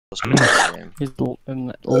He's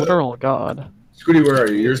a literal god. Scooty, where are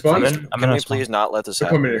you? You're spawned? Can we please not let this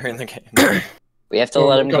happen during the game? We have to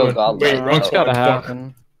let him go godlike. Wait, wrong It's spot. gotta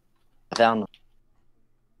happen. I found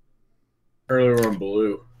Earlier we're on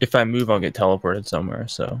blue. If I move, I'll get teleported somewhere,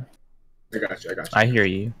 so... I got you. I hear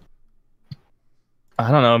you.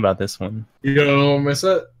 I don't know about this one. You don't know my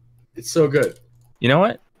set? It's so good. You know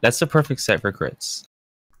what? That's the perfect set for crits.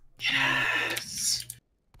 Yes.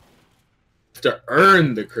 To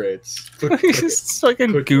earn the crits. This fucking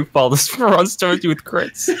goofball just runs towards you with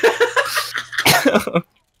crits. Oh,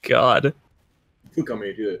 God. Click on me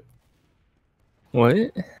to do it. What?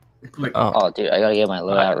 Click. Oh, dude, I gotta get my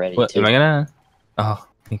loadout ready What, too. am I gonna... Oh,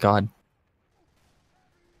 thank God.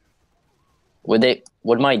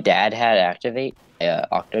 Would my dad hat activate?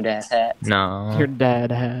 Octodad hat? No. Your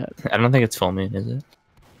dad hat. I don't think it's full moon, is it?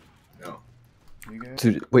 No.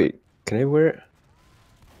 Dude, wait. Can I wear it?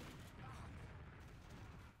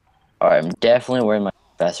 Alright, I'm definitely wearing my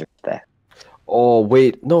professor's back. Oh,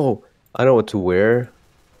 wait. No. I know what to wear.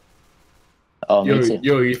 Oh, me too.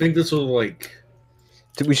 Yo, you think this will like...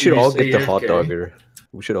 Dude, we should You all say get the hot AFK? dogger.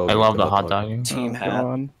 We should all I get love the hot dogger. Team hat.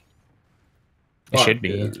 God. It should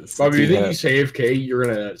be. Bobby, you think Yeah. you say AFK, you're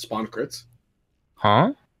gonna spawn crits?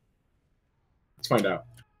 Huh? Let's find out.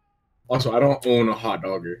 Also, I don't own a hot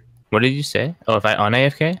dogger. What did you say? Oh, if I on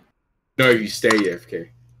AFK? No, if you stay AFK.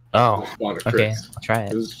 Oh, You'll spawn a okay. crits. I'll try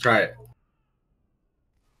it. Let's try it.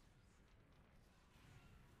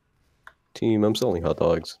 Team, I'm selling hot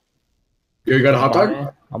dogs. Yo, you got a hot dog?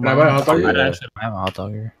 Can I buy a hot dog? I'd Yeah. actually buy a hot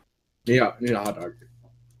dogger. Yeah, I need a hot dog.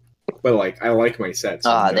 But like, I like my sets.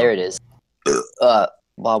 Ah, there it is.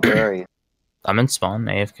 Bob, where are you? I'm in spawn,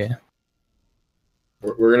 AFK.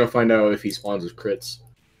 We're gonna find out if he spawns with crits.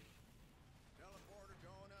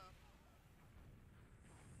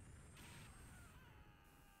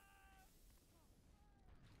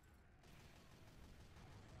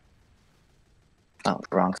 Oh,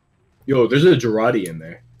 wrong. Yo, there's a Girardi in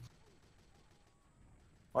there.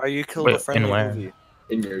 Why you killed Wait, a friendly in where? movie?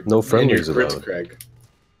 In your No in your friendlies crits, allowed. Craig.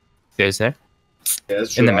 Is there? Yeah,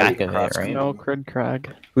 that's In the Girardi. back of it, right? No crid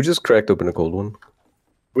crag. Who just cracked open a cold one?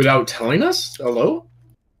 Without telling us? Hello?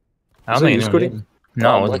 I Was don't that think you, anyone Scotty? did.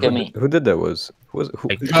 No, Oh, it look wasn't. at me. Who did that was? Who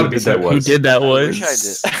Like, gotta be did that Who Who was? did that I was?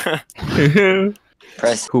 wish I did.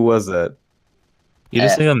 Press. Who was that? You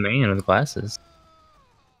just like a man with glasses.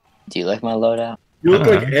 Do you like my loadout? You look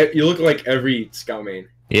Uh-huh. like you look like every scout main.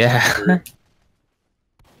 Yeah.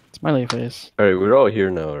 Smiley face. Alright, we're all here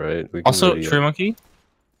now, right? We can Also, really, True Monkey,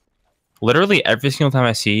 literally every single time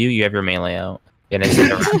I see you, you have your melee out. And it's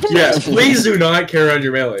Yeah, please do not carry on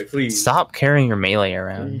your melee, please. Stop carrying your melee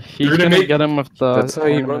around. He's You're gonna, gonna make- get him with the. That's how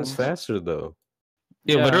he runs ornaments. faster, though.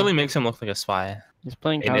 It Yeah. literally makes him look like a spy. He's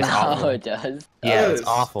playing It is counter. awful. Oh, it does. Yeah, it's Yes.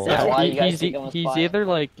 awful. Yeah, why you guys he's think I'm a he's spy? either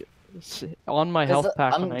like on my 'Cause health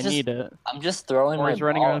pack I'm when I just- need it, I'm just throwing or my he's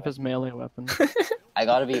running ball. around with his melee weapon. I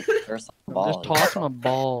gotta be first on the ball. Just toss my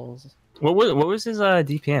balls. What was his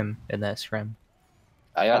DPM in that scrim?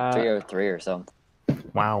 I got 303 or something.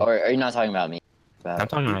 Wow. Or are you not talking about me? I'm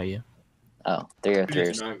talking about you. Oh, 303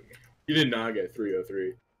 or something. You did not get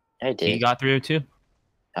 303. I You did. got 302?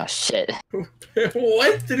 Oh, shit.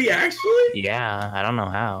 What? Did he actually? Yeah, I don't know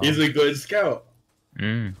how. He's a good scout.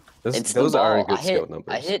 Mm. It's Those the ball. aren't good I hit, scout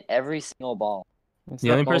numbers. I hit every single ball. It's The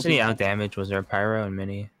that only ball person he defense. outdamaged was our Pyro and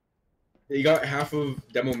Mini. He got half of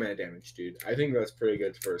Demo Man damage, dude. I think that's pretty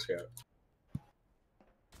good for a scout.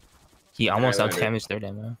 He almost Highlander. outdamaged their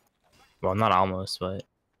demo. Well, not almost, but...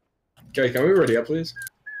 Okay, can we ready up, please?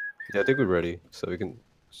 Yeah, I think we're ready, so we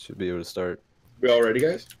should be able to start. We all ready,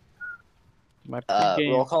 guys? My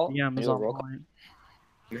pregame roll call? PM is Do a roll call? online.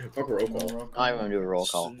 Yeah, fuck roll call. I'm gonna do a roll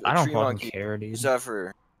call. I don't Tree fucking Monkey, care, dude.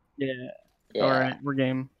 Zephyr. Yeah. Yeah. All right, we're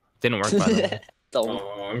game. Didn't work, by the way. Don't-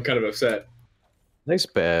 Oh, I'm kind of upset. Nice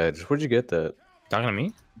badge. Where'd you get that? Talking to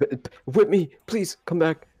me? Whip me, please, come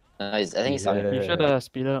back. I think he's talking. Yeah. You should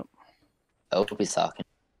speed up. Oh, he's talking.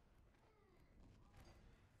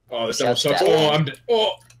 Oh, this demo Shut sucks. down. Oh, I'm dead.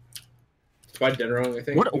 Oh! Spy dead wrong, I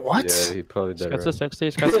think. What? Yeah, he probably did. Scott's Right. a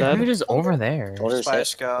 60. Scott's You're dead. just over there. Order Spy set.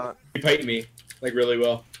 Scout. He piped me, like, really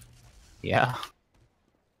well. Yeah.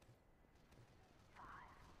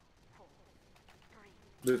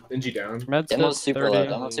 The Engie down. Med's Demo's dead, super 30. low.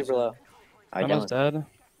 Demo's super low. I Demo's don't. dead.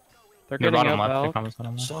 They're They're getting bottom up, left. They're Val. almost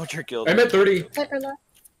bottom left. Soldier killed. I'm at 30. Hyper low.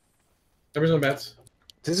 Numbers on bats.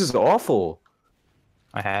 This is awful.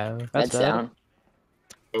 I have. That's That's dead. down.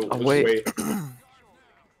 Oh, let's wait.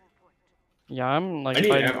 Yeah, I'm like I need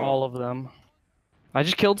fighting ammo. all of them. I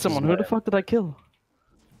just killed someone. Who the fuck did I kill?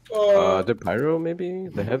 The pyro, maybe?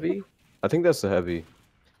 The heavy? I think that's the heavy.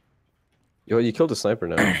 Yo, you killed a sniper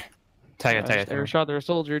now. Tag it. They were shot their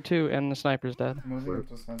soldier too, and the sniper's dead. Moving up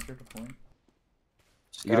to Spencer to point.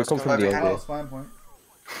 You gotta come from the Oh, angle. spine point.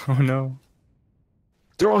 Oh no.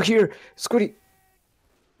 They're all here. Squiddy.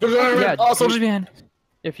 Yeah, Oh, soldier behind.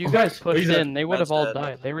 if you guys pushed he's dead. in, they would have all That's dead.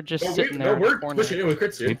 died. They were just No, sitting there. in we're the corner. pushing in with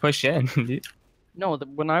crits, We dude. push in, dude. No,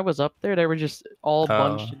 when I was up there, they were just all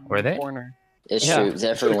bunched in were the they? corner. It's Yeah. true.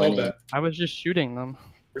 Zephyr Should've called winning. that. I was just shooting them.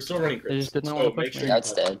 We're still running crits. They just didn't so want to make push sure me. you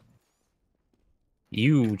That's call dead.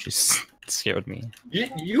 You just scared me.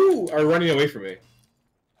 You are running away from me.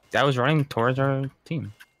 I was running towards our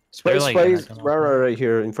team. Spice, like, Spice, I don't know. Rara right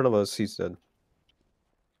here in front of us. He's dead.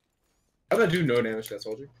 How did I do no damage to that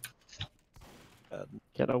soldier?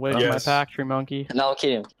 Get away from my Yes. factory, monkey. No, I'm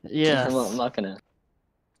kidding. Yeah. I'm not gonna.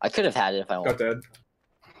 I could have had it if I Got wanted. dead.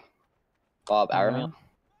 Bob, Arrow.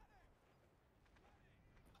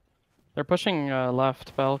 They're pushing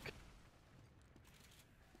left, Belk.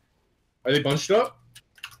 Are they bunched up?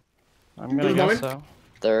 I'm gonna guess so.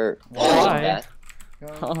 They're. Why? That.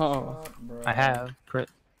 Oh. I have crit.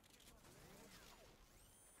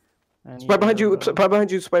 Spy behind you. Spy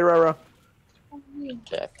behind you. Spy Rara.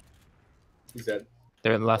 Check. He's dead.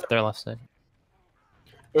 They're left side.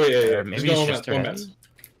 Oh yeah. Or maybe it's just one their bats. head.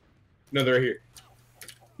 No, they're right here.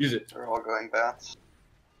 Use it. They're all going bats.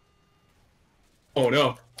 Oh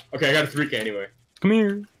no. Okay, I got a 3K anyway. Come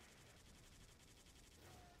here.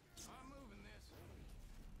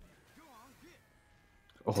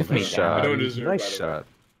 Oh, Took me nice down. I shot. don't deserve, by Nice the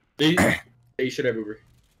way. shot. They should have Uber.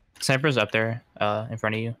 Sniper's up there, in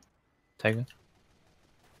front of you. Tiger.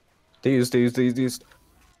 They used.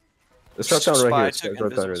 Let's drop down right Spy here. took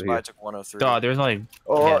Drop down invisible. right Spy here. took 103. Dog, there's like.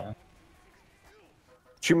 Oh, Yeah. What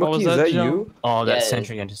Chimuki, was is that, that Joe? you? Oh, that Yeah.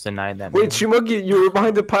 sentry gun just denied that. Wait, Chimuki, you were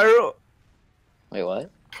behind the pyro? Wait, what?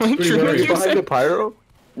 Wait, Pretty You were What you behind the pyro?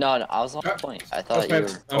 No, I was on point. I thought you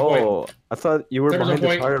That's were. on point. Oh, I thought you were Sniper's on behind the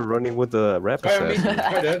point. pyro running with the rapid Spy on me.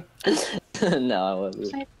 assassin. Spy dead. No, I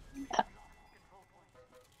wasn't.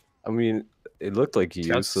 I mean, it looked like you,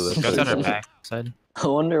 Scouts, so scouts that's on our back side. I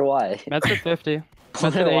wonder why. Mets at 50. I Mets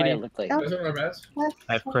wonder at why 80. it looked like. That's on our bats.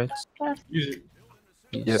 I have crits. Use it.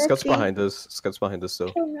 Yeah, Scott's behind us. Scott's behind us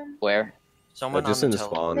still. Where? Someone Just on in the the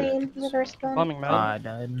tele. spawn. Bombing med. I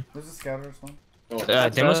died. There's a scatter one. Oh,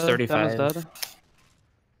 Demo's Dead. 35. Demo's dead.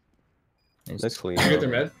 Nice clean. Did you get their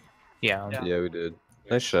med? Yeah. Yeah, we did.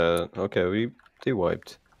 Nice shot. Okay, they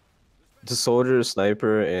wiped. The soldier,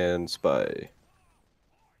 sniper, and spy.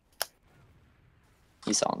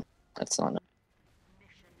 He's on. That's on.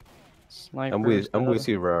 Sniper. I'm with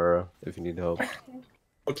you, Rara, if you need help.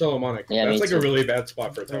 Oh, Telemonic. Yeah, That's me like too. a really bad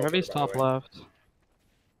spot for a Their teleport, heavy's by the top way. left.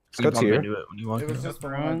 Scott's bump here. into it when you walk It was in. just the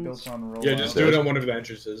one I built on roll. Yeah, just do it on one of the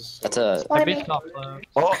entrances. That's a. Heavy's top left.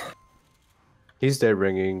 Oh! He's dead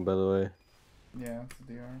ringing, by the way. Yeah, it's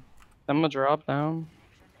a DR. I'm gonna drop down.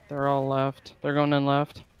 They're all left. They're going in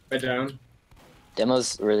left. Head down.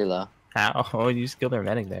 Demo's really low. How? Oh, you just killed our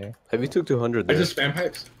medic there. Have you took 200 I there? just spam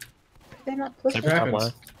pipes. They're not What pushing. Sniper's top happens?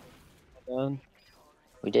 left. Dead.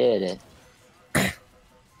 We did it.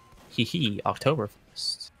 Hee hee.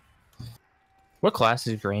 Oktoberfest. What class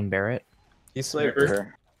is Green Barrett? He's Sniper.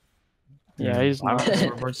 sniper. Yeah, he's I'm not. a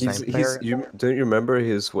scoreboard sniper. Don't you remember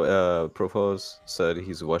his profiles said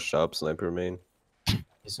he's West Shop sniper main?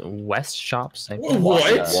 Is West Shop sniper?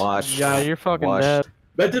 What? Watch. Yeah, you're fucking Watch. dead.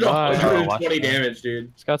 That did Bye. 120 Watch that. damage,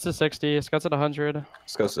 dude. Scott's at 60. Scott's at 100.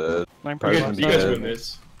 Scott's dead. Nine You Probably percent guys, be you guys dead. win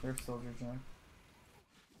this. They're soldiers now.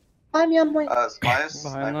 I'm on point. Spies, behind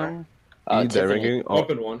sniper. them. He's dead Tiffany. ringing. Oh,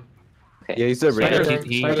 Open one. yeah, he's dead Sniper's, ringing.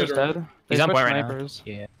 He- Sniper's dead. They He's on switched point right now. snipers.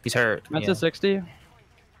 Yeah. He's hurt. Med's Yeah. at 60.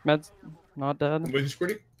 Med's not dead. With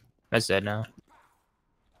Squiddy. That's dead now.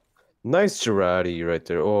 Nice Girardi right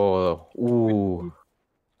there. Oh, ooh.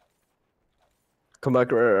 Come back,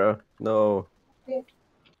 Rara. No.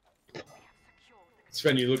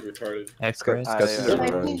 Sven, you look retarded. X crits. Scott's I, dead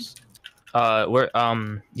uh, runs.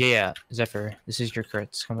 Yeah, Zephyr. This is your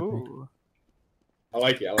crits. Come with me. Ooh. I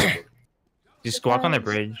like it. I like it. Just walk on the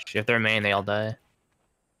bridge. If they're main, they all die.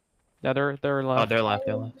 Yeah, they're Oh, left. they're left.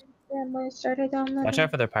 They're left. Yeah, I started on the Watch out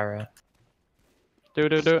for their pyro. Do.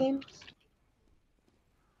 game.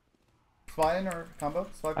 Spine or combo?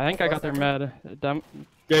 Spine, I think I got their med. Dem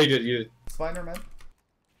Yeah, you did. You did. Spine or med?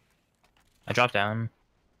 I dropped down.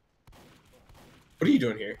 What are you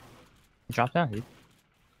doing here? I dropped down, dude.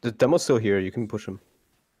 The demo's still here. You can push him.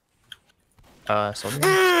 Soldier.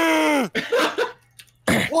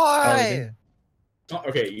 Why? Oh,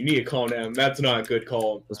 okay, you need to calm down. That's not a good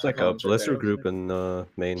call. Let's back up. Let's regroup in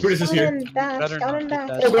main. What is this Down here? and back. Better Down not and get back.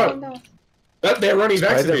 that. Hold Down on. and back. That they're running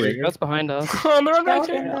Spider vaccinated. ring. That's behind us. Oh, they're Down Oh,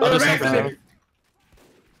 and They're back. this is vaccinated.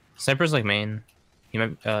 Sniper's like main. He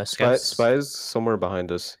might Spy, scouts. Spy's somewhere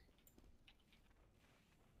behind us.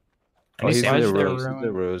 I need he's in sandwich the there, rose. ruined. He's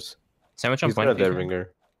in the rose. Sandwich on He's point. not that Ethan. ringer.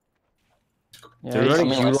 Yeah, They're he's running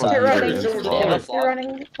Coming left Q side. They're running. They're Flog. running.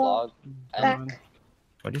 They're running Flog. back.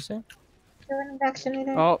 What'd you say? They're running back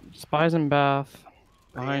simulator. Oh, spies in bath.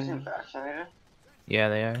 Behind. Yeah,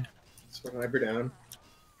 they are. Sniper down.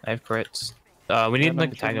 I have crits. We need them like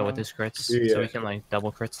a too tag with low. his crits Yeah. so we can like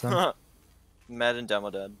double crits them. Med and demo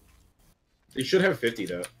dead. You should have 50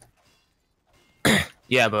 though.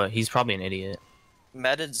 Yeah, but he's probably an idiot.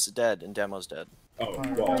 Med is dead and demo's dead. Oh,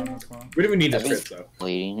 Fire well. down as well. We don't even need this Heavy. crit though.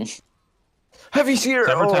 Bleeding. Heavy's here.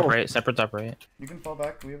 Separate top Oh. right. Separate top right. You can fall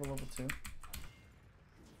back. We have a level 2.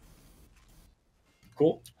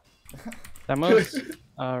 Cool. Demos.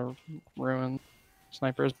 Ruined.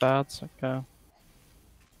 Sniper's bats. Okay.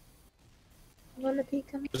 I'm gonna peek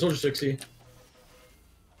him. The soldier 60.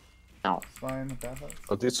 Spy in the bathhouse.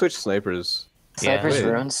 Oh, they switched snipers. Yeah. Sniper's Wait.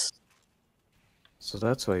 runes. So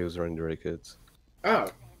that's why he was running the right kids. Oh.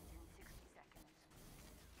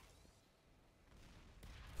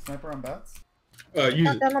 Sniper on bats. Use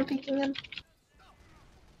Got it. them, I'm peeking him.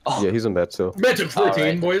 Oh, Yeah, he's in bat still. Med took 14,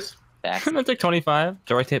 Alright. boys. back. That's like 25.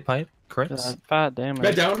 Direct hit pipe. Crits. Yeah, fat damage.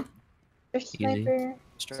 Med down. There's sniper.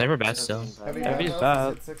 Sniper bad still. Heavy Heavy's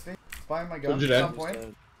bathhouse bad. is at 60. Spy in my gun. Soldier He's dead. on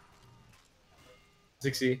point.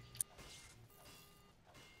 60.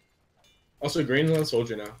 Also, green on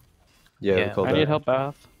soldier now. Yeah, Yeah, we called I that. need help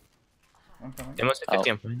bath. I'm coming. Demos hit 50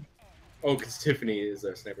 on point. Oh, because Tiffany is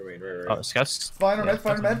a sniper main. Right, right. Oh, scouts. Spy in our Yeah, med.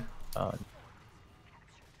 Spy in med. Oh,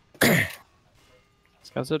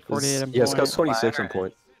 Scouts at 48 in Yeah, point. Scott's 26 on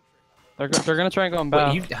point. They're gonna try and go in wait,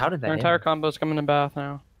 bath. you, how did that? Their hit? entire combo's coming in bath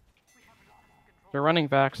now. They're running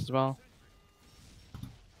Vax as well.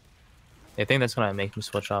 I think that's gonna make him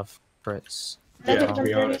switch off crits. Med Yeah, hit to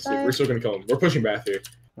be honest, dude, 135. we're still gonna kill him. We're pushing bath here.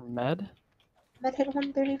 Med? Med hit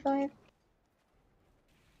 135.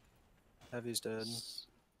 Heavy's dead.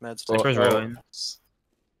 Med's dead. Sniper's oh. ruined.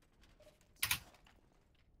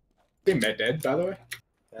 They med dead, by the way.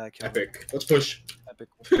 Yeah, I killed him. Epic. Let's push.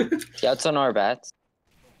 Epic. Scouts on our bats.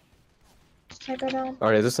 Sniper down.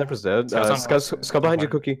 Alright, this sniper's dead. Scott's Scout behind you,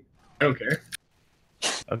 Cookie. I don't care.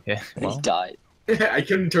 Okay. He Well, died. I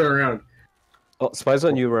couldn't turn around. Oh, spy's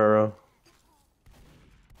on you, Raro.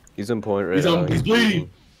 He's in point right He's now. on- he's bleeding.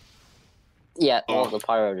 Yeah, Oh. the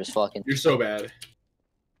pyro just fucking. You're so bad.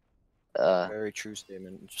 Very true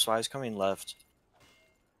statement. Spy's coming left.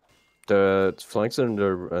 The flanks in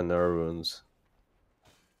our ruins.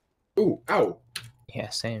 Ooh, ow. yeah,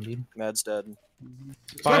 same dude. Med's dead.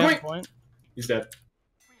 Spy on point. point. He's dead.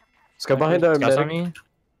 Scout behind our Scouts on medic. me.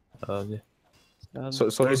 Good. Dead. So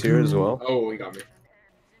soldier's here as well. Oh, he got me.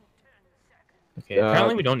 Okay.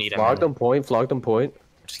 Apparently we don't need him. Flogged on point. Flogged on point.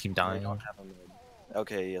 Just keep I dying. don't have a med.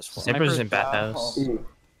 Okay, yes. Fine. Sniper's in Sniper's bathhouse. Ooh.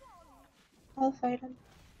 I'll fight him.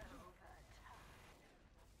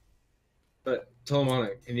 But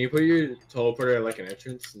Telemonic, can you put your teleporter at like an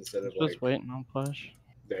entrance instead of Just like waiting on push.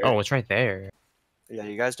 there? Oh, it's right there. Yeah,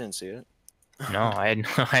 you guys didn't see it. No, I had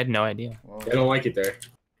I had no idea. Well, I don't like it there.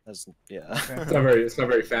 That's yeah. okay. It's not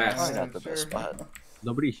very That's fast. not the best spot.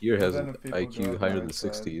 Nobody here has Then an if people IQ go higher on than our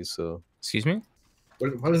side. 60s, so Excuse me.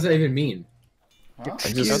 What does that even mean? Huh? I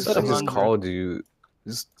Scouts just at 100. called you.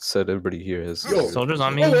 Just said everybody here has. Yo. Soldiers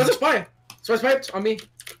on me. Oh, that's a spy! Spy on me!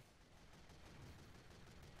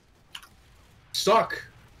 Stuck!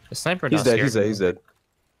 The sniper. He's does dead. scare He's dead. me. He's dead.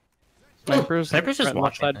 Snipers. Sniper's just right left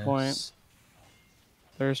watching side point. this.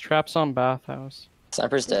 There's traps on bathhouse.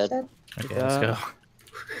 Sniper's He's dead. Okay, let's go. Have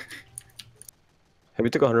we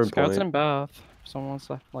took 100 Scouts point? in bath. If someone wants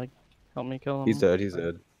to like help me kill him. He's dead. He's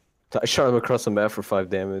dead. I shot him across the map for 5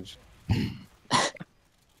 damage.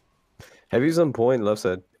 Heavy's on point, left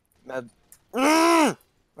side. Med.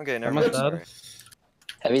 Okay, never Am I mind. dead? Sorry.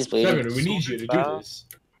 Heavy's bleeding. Seven, we need you to do this.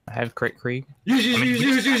 I have crit Krieg.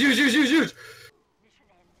 Use!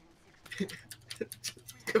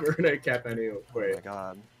 We're gonna cap anyway. Oh my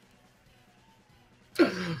god.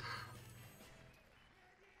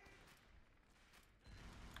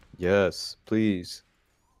 Yes, please.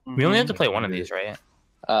 We only have to play one of these, right?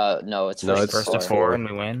 No, it's No, first it's to First to four. 4 and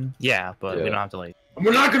we win. Yeah, but we Yeah. don't have to like.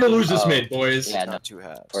 We're not gonna lose this Oh, mid, boys. Yeah, no, Not two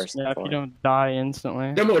halves. first to Yeah, if four. you don't die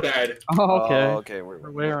instantly. Demo died. Oh, okay. Oh, okay. We're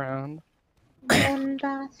way around. One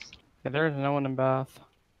bath. Yeah, there's no one in bath.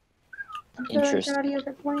 I'm feeling Interesting. already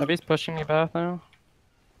over point. Heavy's pushing me bath now.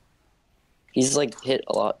 He's like hit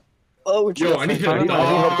a lot. Oh, we're Yo, I need I a need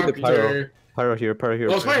help with the pyro. doctor. Pyro here, pyro here.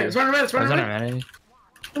 Oh, it's fine. It's fine. It's I fine. was on It's our fine. medic.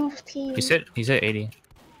 Oof, team. He's at 80.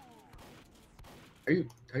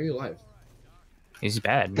 Are you alive? He's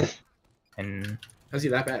bad. And How's he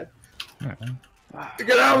that bad? I don't know.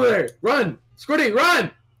 Get out of there! Run! Squiddy, run!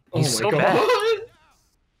 He's oh my so god!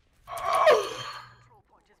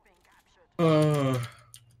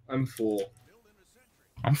 I'm full.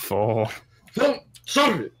 I'm full. Don't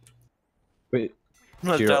stop it. Wait.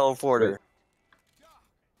 The Here- teleporter.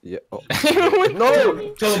 Yeah. Oh.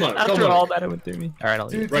 No. Tell him on it. Tell After him all on it. that, it went through me. All right, I'll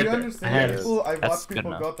Dude, eat. do Right you there. understand? I had it. People, I That's watched good people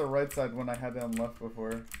enough. go out the right side when I had it on left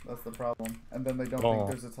before. That's the problem. And then they don't Oh.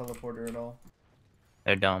 think there's a teleporter at all.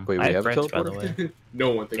 They're dumb. Wait, we I have a French, by the teleporter? way. No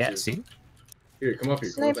one thinks Yeah, it. see? Here, come up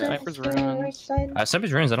here. Come up Sniper here. Sniper's is on the right ruins. side.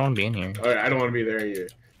 Sniper's ruins. I don't want to be in here. Alright, I don't want to be there either.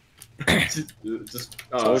 just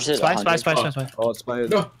Soldier's at Spy, 100. spy. Oh, it's my.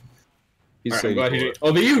 No. He's Alright, I'm saying glad he did.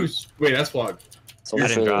 Oh, they used. Wait, that's flawed. I Soldier's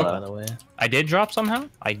didn't really drop, low. by the way. I did drop somehow?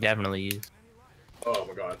 I definitely used. Oh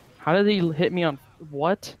my god. How did he hit me on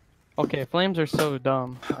what? Okay, flames are so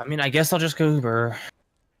dumb. I mean, I guess I'll just go Uber.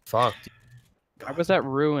 Fuck. Dude. I was at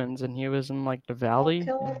ruins and he was in like the valley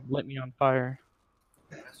kill and lit me on fire.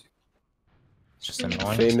 It's just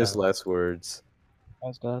annoying. Famous so- last words. I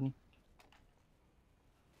was dead.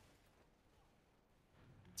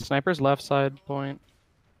 Sniper's left side point.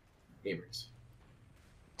 Gamers.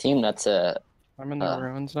 Team, that's a. I'm in the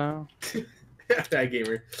ruins now. That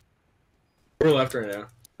gamer. We're left right now.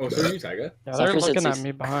 Oh, so are you, Tyga? Yeah, they're Sniper's at looking at 6.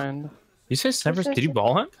 me behind. You say Snipers? Did you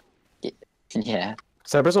ball him? Yeah.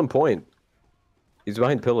 Sniper's on point. He's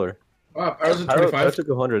behind pillar. Oh, I was at I 25. took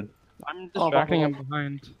 100. I'm distracting him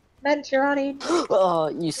behind. Meds, you're on it. Oh,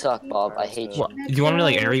 you suck, Bob. I hate you. What? Do you want me to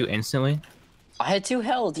like enter you instantly? I had 2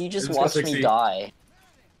 health. You just Let's go watched 60. me die.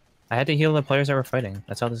 I had to heal the players that were fighting.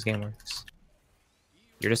 That's how this game works.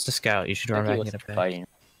 You're just a scout. You should run back He and was get a pick. fighting.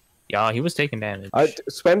 Yeah, he was taking damage.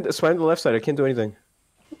 Spam the left side. I can't do anything.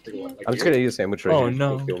 I'm just gonna eat a sandwich right Oh, here.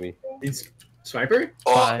 no. Don't kill me. It's Sniper?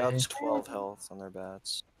 Oh, Bye. that's 12 health on their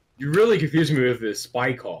bats. You really confused me with this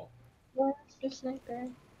spy call. Where's the sniper?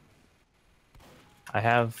 I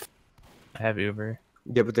have Uber.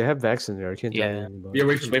 Yeah, but they have Vax in there. I can't do Yeah. anything about it. Yeah,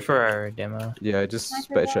 wait Just for wait me. for our demo. Yeah, just Sniper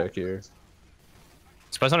spec Vax. check here.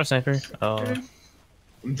 Spy's on a sniper. Oh,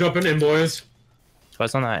 I'm jumping in, boys.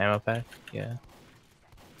 Spy's on that ammo pack. Yeah.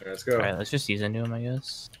 Alright, let's go. Alright, let's just ease into him, I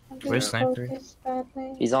guess. I'm Where's being Sniper? focused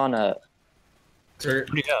badly. He's on a. Turret.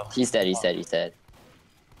 Where'd he go? He's dead. He's dead. He's dead.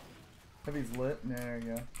 Heavy's lit. There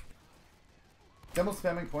you go. Demo's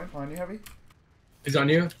spamming point behind you, Heavy. He's on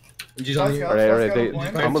you. He's on you. Alright, alright. Spy They, scout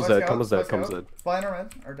on point. Camel's Spy dead. scout, Camel's spy dead. Camel's scout. dead. Spy in our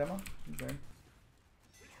red. Our demo. He's there.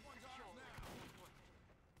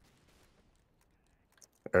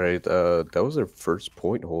 Alright, that was their first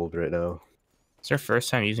point hold right now. It's their first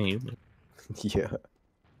time using Uber. Yeah.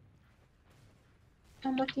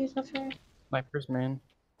 I'm with you, Zephyr. Sniper's main.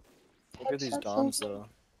 Look at these doms, though.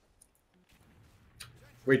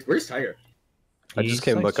 Wait, where's Tiger? I He's, just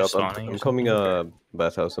came like, back up. spawning or I'm coming, something.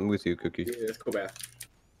 bathhouse. I'm with you, Cookie. Yeah, let's go back.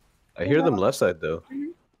 I hear them left side though.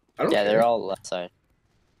 I don't Yeah, care. they're all left side.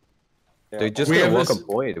 They just We gonna have walk this- on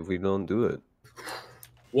point if we don't do it.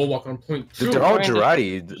 We'll walk on point Dude, two. they're all Trying to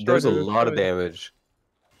Girardi. destroy There's a the lot of destroyer. damage.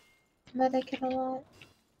 Medic hit a lot.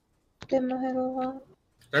 Demo hit a lot.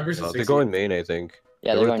 Snipers at They're 60. going main, I think.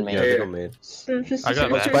 Yeah, they're going main. Yeah, they're going main. I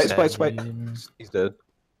got Oh, back. spy. He's dead.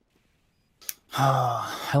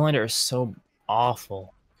 Highlander is so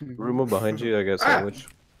awful. Rumo behind you. I got Ah. sandwich.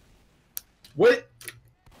 What?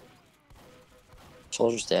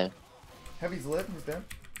 Soldier's dead. Heavy's lit. He's dead.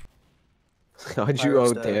 How'd you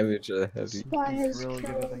Pyro's out dead. damage heavy? Why He's is really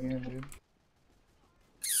good at the game, dude.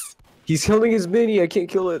 He's killing his mini. I can't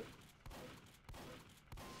kill it.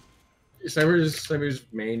 Snipers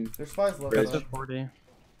main. There's spies left Red. side. 40.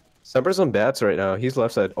 Sniper's on bats right now. He's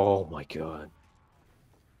left side. Oh my god.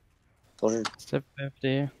 Soldier, Zip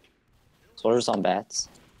 50. Soldier's on bats.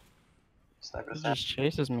 He just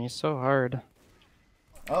chases me so hard.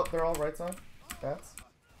 Oh, they're all right side. Bats.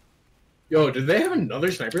 Yo, did they have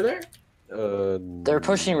another sniper there? They're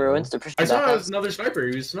pushing ruins. They're pushing I saw bathhouse. another sniper.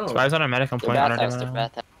 He was snow. Spy's on a medic on They're point on our bathhouse. demo. They're now.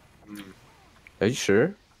 bathhouse. Are you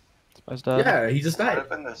sure? Spy's dead. Yeah, he just died.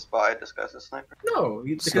 been the spy disguised as sniper? No,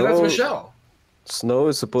 because So- that's Michelle. Snow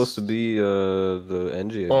is supposed to be the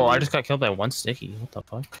Engie. Oh, I believe. just got killed by one sticky. What the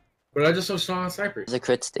fuck? But I just saw Snow on snipers. It's a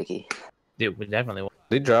crit sticky. Dude, we definitely won.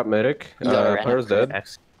 They dropped medic. You got a random Pyro's dead.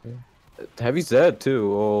 X. Heavy's dead too.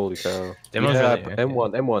 Holy cow. Demo's Yeah, really-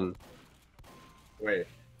 M1, M1. Wait.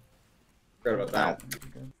 Forgot about that.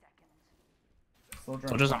 Good. Soldier.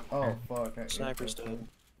 Soldier's on. on- Oh fuck. I ate Sniper's that. dead.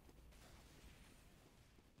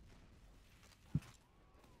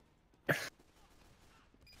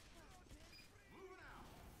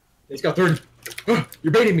 He's got 30.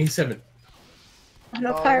 You're baiting me, 7.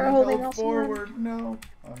 No Oh, pyro he holding fell us forward. No.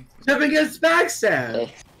 7 gets backstab.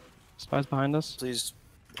 Hey, Spy's behind us. Please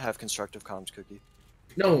have constructive comms, Cookie.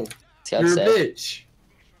 No, Scout you're a said. bitch.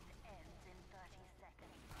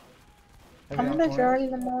 Heavy I'm on gonna point. draw you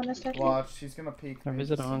them all in a second. Watch. He's gonna peek. I me.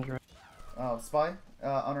 visit 100. Oh, spy.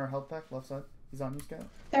 On our health pack, left side. He's on you, Scout.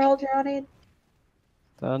 They're all drowning.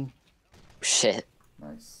 Dead. Shit.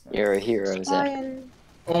 Nice. You're a hero, Spy Zach. and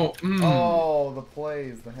Oh, Oh, the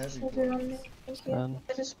plays, the heavy soldier on plays. me. Thank you. Dead.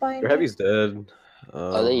 There's a spy in Your here. heavy's dead.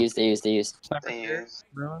 Oh, they use. Sniper They here. use.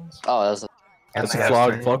 Ruins. Oh, that was. That's a Yeah.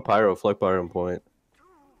 flog pyro on point.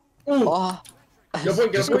 Oh. Get a point, get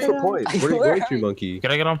a Just go point. for point. Where are you going to, monkey?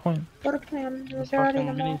 Gotta get on point. What a plan. There's already Fucking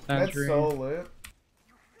them mini all. That's sentry. so lit.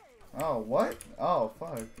 Oh, what? Oh,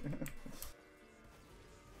 fuck.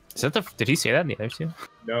 Is that the? Did he say that in the other two?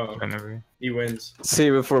 No, I remember. he wins.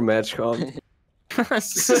 Save it for match comp.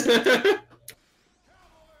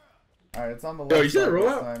 Alright, it's on the Yo, left you said side roll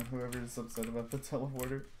this out? time. Whoever's upset about the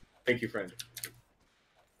teleporter. Thank you, friend.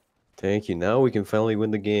 Thank you. Now we can finally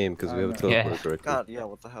win the game because we have a Yeah. teleporter correctly. God, yeah,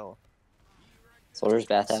 what the hell? Soldier's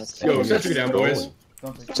bathhouse. Yo, sentry down, boys.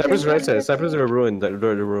 Don't take Cypress right side. Cypress are ruined. They're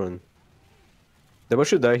ruined. Demo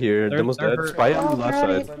should die here. They're- Demo's they're dead. hurt. Spy All on the left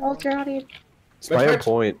drowning. side. All drowning. Spy on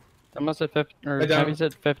point. Almost at 50, or Head down. Heavy's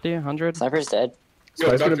at 50, 100. Sniper's dead. Yo,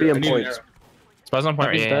 Spy's gonna doctor, be I on need an point. arrow. Spy's on point.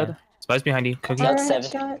 Heavy's Yeah. dead. Spy's behind you. Cookie. Fire seven.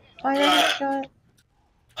 headshot. Fire headshot.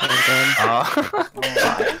 Dead. Oh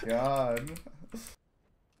my god.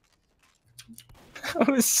 That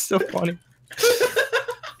was so funny.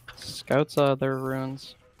 Scouts, their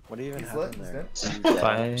ruins. What do you even He's have lit, in he's there? dead. Do you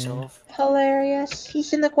Bye. dead yourself? Hilarious.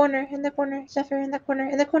 He's in the corner. In the corner. Zephyr in the corner.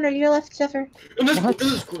 In the corner. To your left, Zephyr. In this, What? in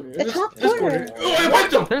this corner. In The this, top this corner. Oh, I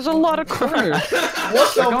wiped him! There's a lot of corners. What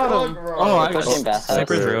the I got fuck, him. bro? Oh, I Pushing got bathhouse.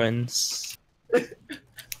 Sniper's ruins.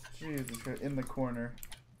 Jesus Christ, in the corner.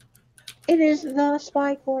 It is the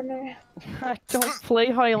spy corner. I don't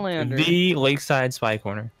play Highlander. The lakeside spy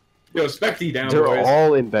corner. Yo, Specty down, They're boys.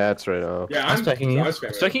 all in bats right now. Yeah, I'm expecting you. I'm I'm spamming.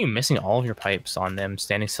 expecting you missing all of your pipes on them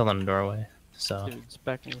standing still in the doorway. So Dude,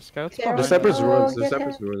 specking the scouts. Yeah, The behind Cypress us. Oh, ruins. The get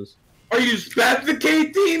Cypress him. ruins. Are you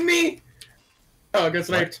spectating me? Oh, I got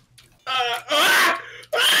sniped.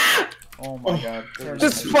 Oh my god. Turn The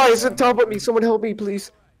it spy is on top of me. Someone help me,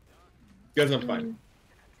 please. You guys, I'm fine.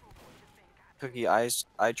 Cookie, I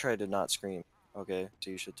tried to not scream. Okay,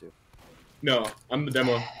 so you should too. No, I'm the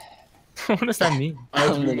demo. what does that mean? I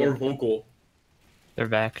have to be more vocal. They're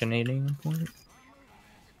vaccinating.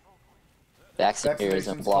 Vaccinators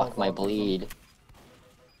and Vaccinations block call my for them. bleed.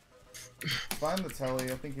 Find the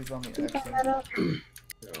telly. I think he's on the Keep that exit.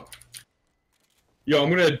 up. Yo, I'm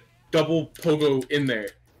gonna double pogo in there.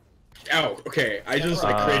 Ow, okay. I just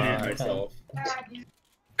like created it okay. myself.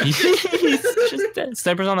 He's just dead.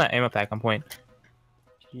 Sniper's on that ammo pack on point.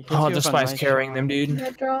 He hits Oh, you the with a spy's nice carrying shot. them, dude.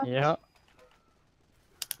 Good drop. Yeah.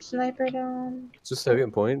 Sniper down. It's just heavy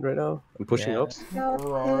on point right now. I'm pushing Yeah. up. No,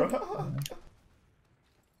 Aurora.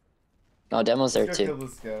 No, Demo's there Let's go too. kill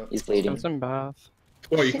the scout. He's bleeding. Scouts in bath.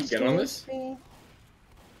 Oh, you can get on this? 60.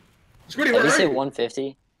 Squiddy, At where least are hit you?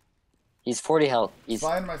 150. He's 40 health. He's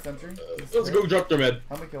Find my sentry. Let's go drop their med.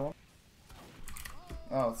 How many kill him?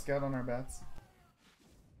 Oh, scout on our bats.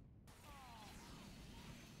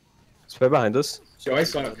 Spy behind us. Yo, I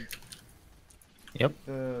suck.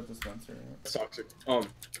 The dispenser. I suck.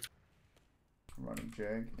 Running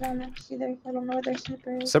jag. I don't know. See there. I don't know where their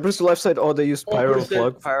sniper is. Cypress to left side. Oh, they used Oh, pyro where's that?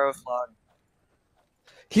 plug. Pyro flog.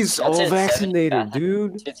 He's That's all it, 70 vaccinated, bathhouse.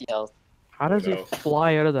 dude. 50 health. How does he No.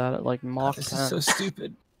 fly out of that at like Mach This 10? is so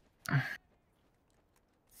stupid.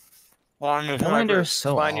 Highlander Highlander is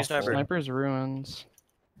so Find you, awful. sniper. Sniper's ruins.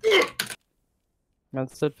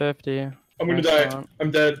 That's at 50. I'm gonna Nice die. shot.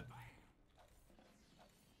 I'm dead.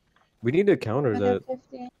 We need to counter I that got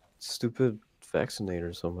 50. stupid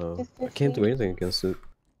vaccinator somehow. It's I can't do 50. anything against it.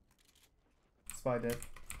 Spy dead.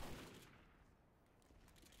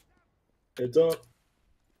 Heads up.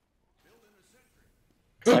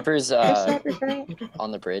 Sniper's Their sniper's right.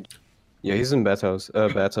 on the bridge. Yeah, he's in bats house.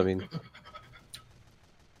 Bats, I mean.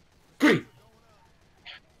 Squiddy!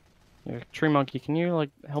 Yeah, Tree Monkey, can you like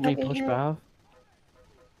help me Heavy push hit. bath?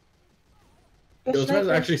 Their Yo, this man's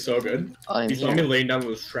sniper- actually so good. I'm He saw me here. laying down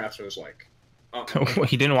those traps and was like,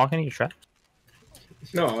 he didn't walk into your trap.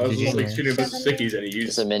 no, I was just like Genius. shooting with sickies and he There's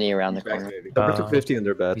used a mini around the corner. vaccinating. Number 250 in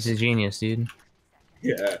their bats. He's a genius, dude.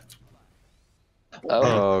 Yeah. Oh,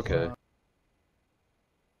 Oh, okay.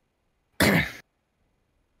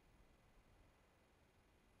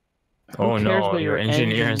 Oh cares no, about your your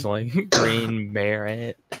engineer is engine? like Green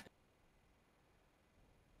Barret.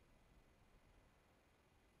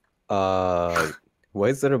 Why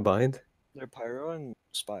is that a bind? They're pyro and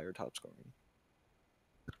spy are top scoring.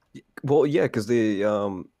 Well, yeah, because they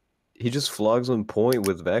he just flogs on point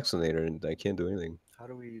with vaccinator, and I can't do anything. How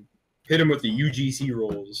do we? Hit him with the UGC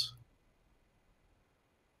rolls.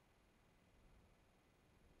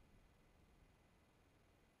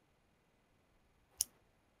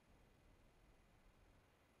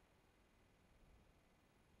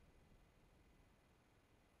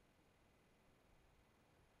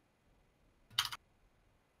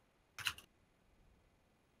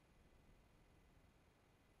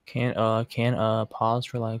 Can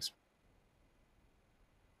pause, relax.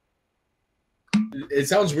 It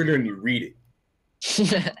sounds weirder when you read it.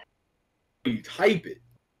 You type it.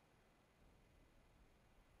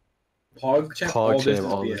 Pog champ, all this is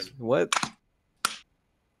all BM. this. What?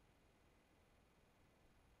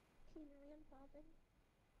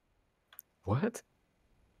 What?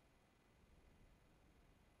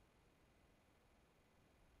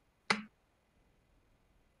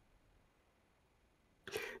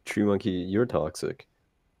 Tree Monkey, you're toxic.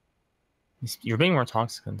 You're being more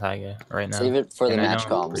toxic than Taiga right now. Save it for the and I match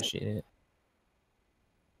don't comms. appreciate it.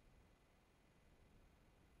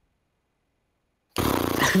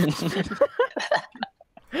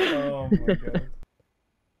 Oh my god.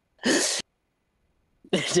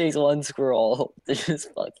 It takes one scroll to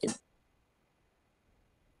just fucking.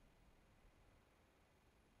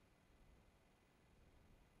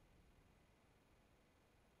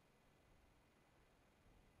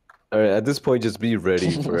 Alright, at this point, just be ready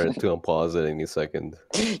for it to unpause at any second.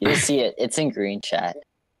 You'll see it. It's in green chat.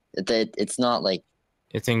 It's not like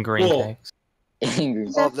It's in green Cool. text. in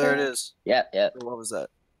green. Oh, there it is. Yep. What was that?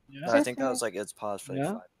 Yeah. I think that was like it's paused for like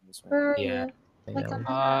Yeah. 5 minutes. maybe. Where are Yeah. you? I Like know. on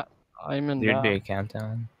the I'm in There'd be a back.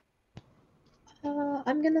 countdown.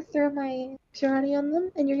 I'm gonna throw my karate on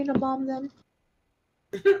them, and you're gonna bomb them.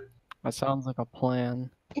 That sounds like a plan.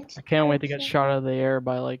 It's I can't wait to get perfect. shot out of the air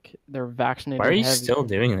by like their vaccinated. Why are you heavy. still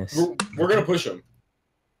doing this? We're gonna push him.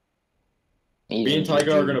 Me and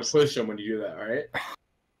Taiga are gonna push him when you do that, alright?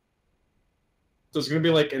 So it's gonna be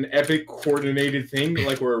like an epic coordinated thing,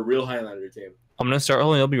 like we're a real Highlander team. I'm gonna start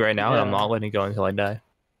holding LB right now, and I'm Yeah. not letting it go until I die.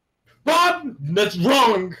 Bob! That's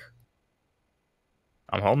wrong!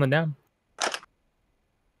 I'm holding it down.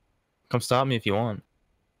 Come stop me if you want.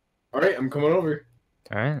 Alright, I'm coming over.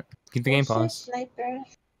 Alright? Keep the game Where's your paused. Sniper.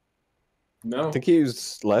 No. I think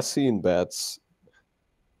he's last seen bats.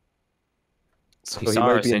 So He he saw might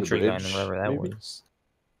our be in the sentry gun, bridge, wherever that maybe? was.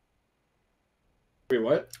 Wait,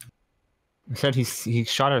 what? I said he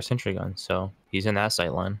shot our sentry gun, so he's in that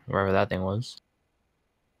sight line, wherever that thing was.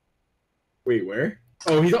 Wait, where?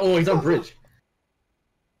 Oh, he's on bridge.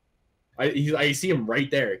 I see him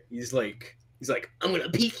right there. He's like, I'm gonna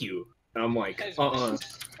peek you. And I'm like,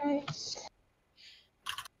 Christ.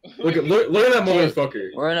 Look at that motherfucker.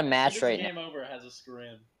 We're in a match right now. Game over has a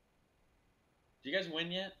scrim. Did you guys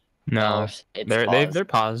win yet? No, it's they're paused. they're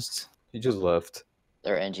paused. He just left.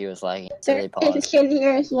 Their NG was lagging, so Their they paused.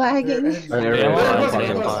 engineer is lagging.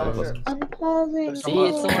 Alright, I'm pausing. See,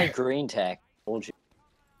 it's only green tech. Told you.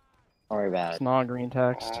 Don't worry about It's it. not green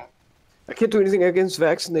text. I can't do anything against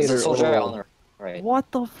There's a Vaccinator. soldier Oh. on the right.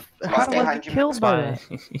 What the? How do I get killed by that?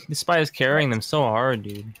 The spy is carrying them so hard,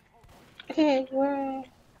 dude. Okay, I'm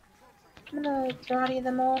gonna karate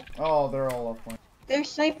them all. Oh, they're all off point. Their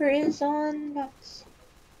sniper is on box.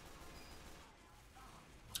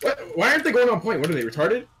 What? Why aren't they going on point? What are they,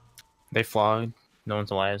 retarded? They flogged. No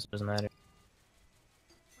one's alive, so it doesn't matter.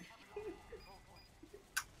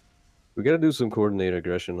 We gotta do some coordinated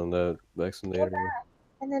aggression on that Vaccinator.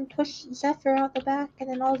 And then push Zephyr out the back, and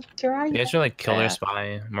then I'll karate You them. guys should like kill Yeah. their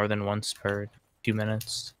spy more than once per 2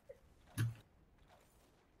 minutes.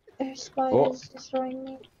 Their spy Oh. is destroying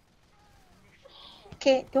me.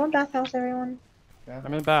 Okay, go in bathhouse, everyone.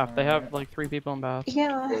 I'm in bath. They have like 3 people in bath.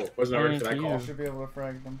 Yeah. Oh, wasn't I ready for that Thank call? you. Should be able to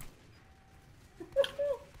frag them.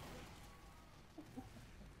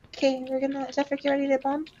 Okay, we're gonna Zephyr, you ready to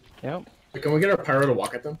bomb? Yep. Wait, can we get our pyro to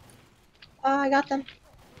walk at them? I got them.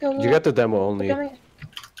 Go, You got the demo only. Go right.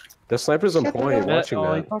 The sniper's on Shut the point. door. Watching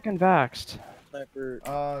Oh, he that. fucking vaxxed. Sniper.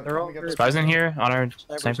 They're all let me get good. Spies in here on our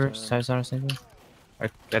Sniper's sniper. down. Spies on our sniper. I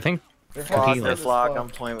think They're Cookie flogged, left. They're just flogged. flogged.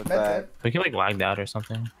 I'm playing with That's that. it. we like lagged out or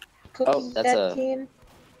something. Cookie's that's dead a- team.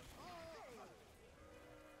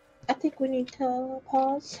 I think we need to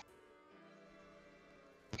pause.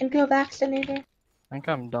 And go vaccinator. I think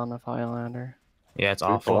I'm done with Highlander. Yeah, it's We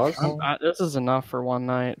awful. paused? This is enough for one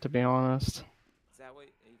night, to be honest. Is that what?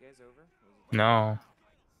 Are you guys over? No.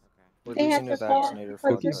 We're They had losing the to fall vaccinator for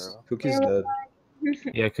Cookie's, pyro. Cookie's dead.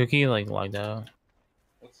 Yeah, Cookie like logged out.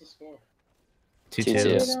 What's the score? 2-2. 2-2.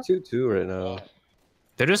 It's 2-2 right now.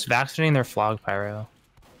 They're just vaccinating their flog pyro.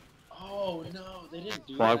 Oh no, they didn't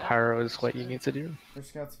do Log that. pyro is what you need to do. Their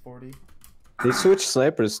scouts 40. They switched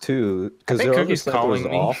snipers too, because I think their other Cookie's sniper was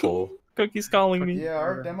calling me. awful. Cookie's calling me. Yeah,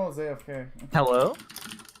 our demo's AFK. Hello?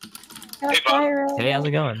 Hey, how's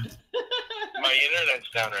it going? My internet's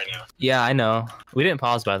down right now. Yeah, I know. We didn't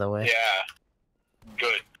pause, by the way. Yeah.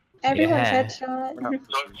 Good. Everyone's Yeah. headshot.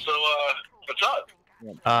 So, what's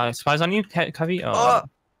up? Spies on you, Covey? Oh.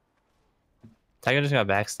 Tiger just got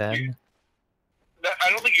backstabbed. I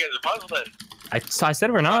don't think you guys are puzzled then. I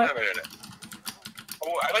said we're not.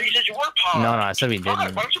 Oh, I thought you said you were paused. No, I said we didn't. Why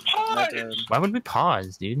don't you pause? Why would we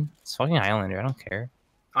pause, dude? It's fucking Highlander. I don't care.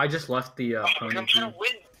 I just left the I'm opponent trying team. to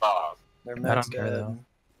win, Bob. Their I med's don't care dead.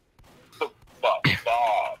 though.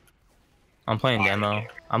 Bob. I'm playing demo.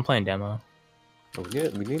 I'm playing demo. Oh,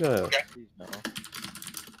 we need a. Okay. No.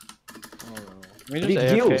 We Big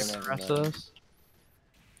just deals. AFK the rest of this.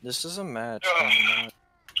 This is a match.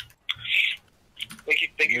 Thank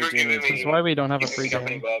you for giving This is me why we don't have a free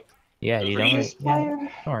company, game. Bob. Yeah, you don't. Just Yeah, fire.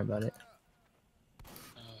 don't worry about it.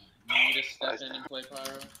 You need to step in and play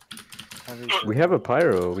Pyro? We have a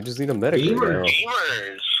pyro. We just need a medic right now.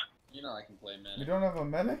 Gamers. You know I can play You medic. don't have a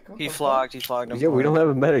medic? What He the flogged him. Yeah, we don't have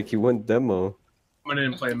a medic. He went demo. I'm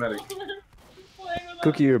gonna play medic.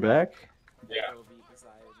 Cookie, you're back. Yeah.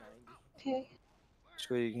 Okay.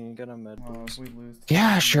 Squiddy, can you get a med, fuck? please? If we lose to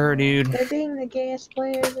Yeah, them, sure, dude. They're being the gayest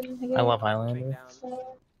players in the game. I love Highlander. So,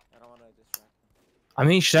 I don't want to distract them. I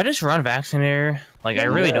mean, should I just run Vaccinator? Like, I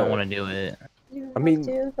really don't Yeah. want to do it. you I have mean-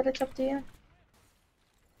 to, but it's up to you.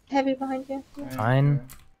 Heavy behind you. Yeah, Fine.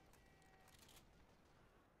 okay.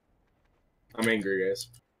 I'm angry, guys.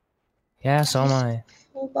 Yeah, so am I.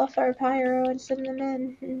 We'll buff our pyro and send them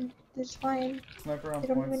in, and it's fine. Sniper on They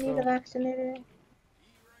don't point even still. need a vaccinator.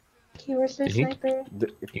 Okay, where's their Did he? sniper? You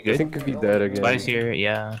I good? think Cookie dead again. Spice here.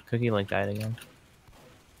 Yeah, Cookie like died again.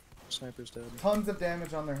 Sniper's dead. Tons of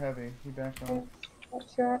damage on their heavy. He backed off.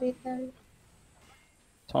 What's your already then?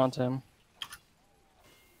 Taunt him.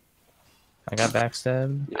 I got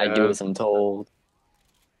backstabbed. I do as I'm told.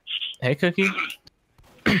 Hey, Cookie.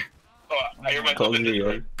 Oh, I hear myself Call in me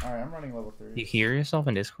Discord. again. Alright, I'm running level 3. You hear yourself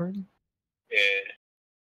in Discord? Yeah.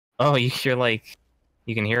 Oh, you're like,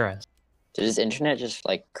 you can hear us. Did his internet just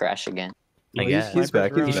like crash again? I Well, guess. he's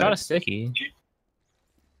back. He He's shot a back. sticky.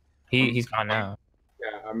 He's gone now.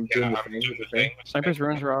 Yeah, I'm doing the thing with the thing. Sniper's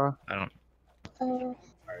ruins raw. I don't. Oh,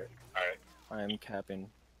 I am capping.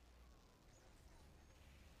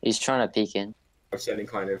 He's trying to peek in. I'm sending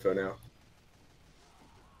client info now.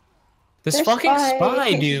 This Their fucking spy spy,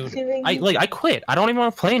 is dude. doing- I quit. I don't even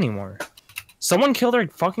want to play anymore. Someone killed their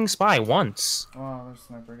fucking spy once. Oh, their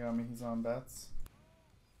sniper got me. He's on bets.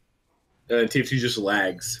 TFT just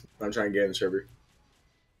lags. I'm trying to get in the server.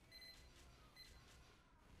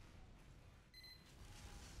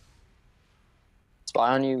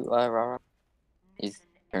 Spy on you, Rara. He's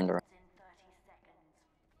turned around.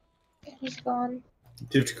 he's gone.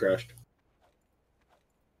 TFT crashed.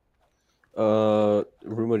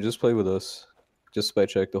 Ruma, just play with us. Just spy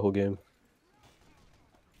check the whole game.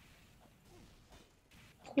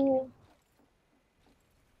 Cool.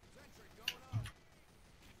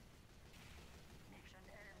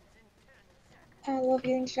 I love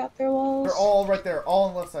getting shot through walls. They're all right there. All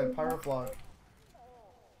on the left side. Pyro flog.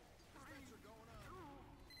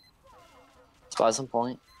 Spy's on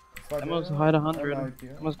point. Spy Almost dead? hide I have 100. no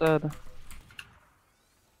idea. Almost dead.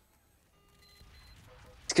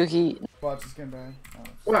 It's Cookie. Watch, just getting back. Oh,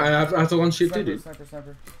 Well, I have to one shoot too, sniper, dude.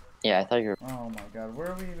 sniper. Yeah, I thought you were. Oh my god, what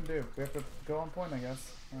do we even do? We have to go on point, I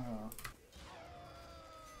guess. Oh.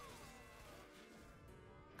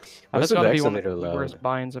 That's What's the gotta be one of vaccinator the allowed? worst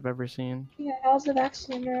binds I've ever seen. Yeah, how's the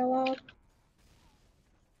vaccinator allowed?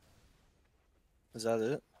 Is that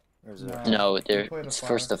it? Or is it? No, we there. played a It's 5.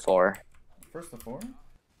 first to 4. First to 4? Or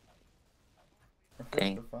first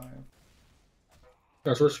Dang. to 5?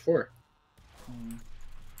 That's first 4.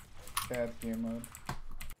 Bad game mode.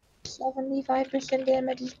 75%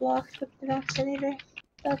 damage is blocked with the vaccinator.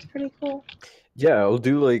 That's pretty cool. Yeah, I'll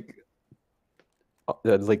do like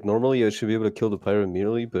normally I should be able to kill the pyro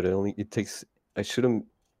immediately, but it takes I shoot him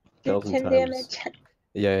Do 1,000 10 times. damage.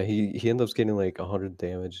 Yeah, he ends up getting like 100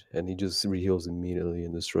 damage, and he just reheals immediately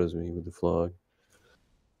and destroys me with the flog.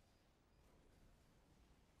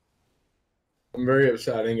 I'm very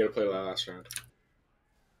upset I didn't get to play that last round.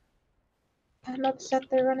 I'm upset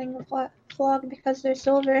they're running a flog because they're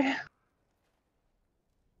silver.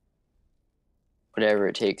 Whatever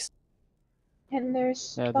it takes. And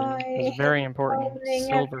there's Yeah, spy. it's very important. following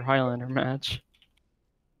Silver Highlander match.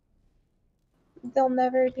 They'll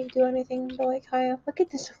never be do anything to like Kaya. Look at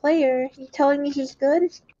this player. You telling me he's good?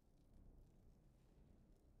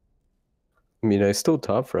 I mean, I still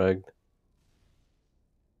top fragged.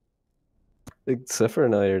 Like, Zephyr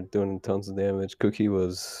and I are doing tons of damage. Cookie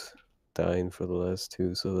was dying for the last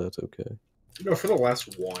 2, so that's okay. No, for the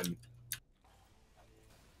last 1.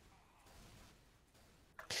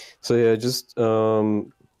 So yeah, just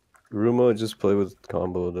Ruma, just play with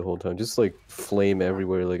combo the whole time. Just like flame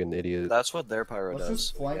everywhere like an idiot. That's what their pyro Let's does.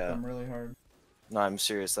 just flank yeah. them really hard. No, I'm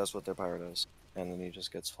serious. That's what their pyro does. And then he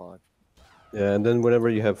just gets flogged. Yeah, and then whenever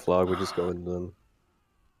you have flog, we just go into them.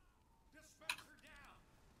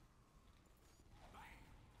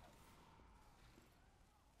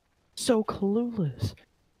 so clueless.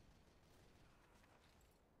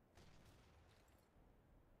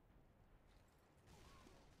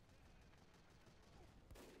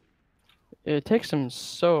 It takes him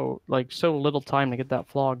so little time to get that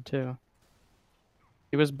flog too.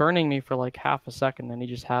 He was burning me for like half a second and he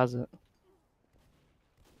just has it.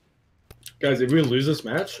 Guys, if we lose this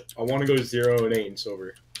match, I want to go 0-8 in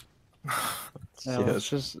silver. Yeah, let's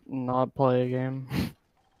just not play a game.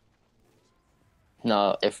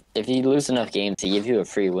 No, if you lose enough games, he give you a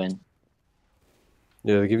free win.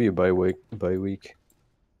 Yeah, they give you a bye week.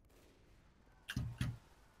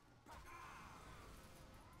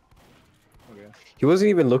 Okay. He wasn't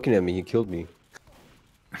even looking at me. He killed me.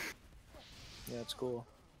 Yeah, it's cool.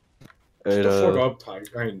 Shut the fuck up,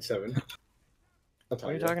 Tiger. I mean, 7. What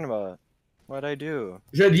are you talking about? What'd I do?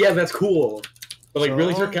 You said, yeah, that's cool. But, like,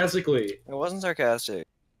 really So? sarcastically. It wasn't sarcastic.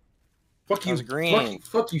 Fuck you. was green.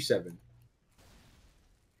 Fuck you, 7.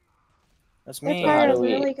 That's Their me. pyro's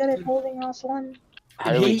really good at holding us one.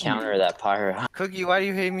 How do we counter that pyro? Cookie, why do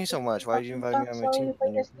you hate me so much? Why did you invite me on my So team? we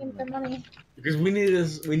play this game for money. Because we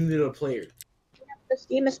needed a player. This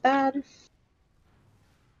game is bad.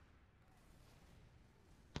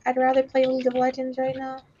 I'd rather play League of Legends right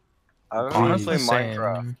now. I want to play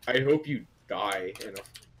Minecraft. I hope you die in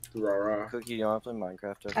a rara. Cookie, you want to play Minecraft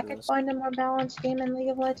I after could this? find a more balanced game in League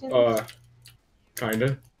of Legends.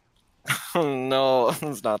 Kinda. No,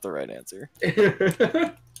 that's not the right answer.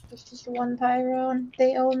 It's just one pyro and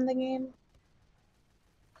they own the game.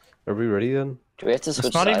 Are we ready then? Do we have to switch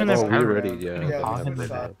It's not sides? even the we're ready. Yeah. No,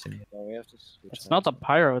 we have to switch It's not the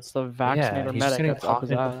pyro, it's the vaccinator he's just medic gonna that's up his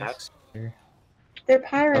pop into ass. Their I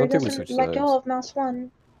pyro don't think we doesn't switch let go sides. of mouse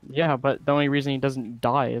one. Yeah, but the only reason he doesn't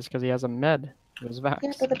die is because he has a med. He was vaxxed.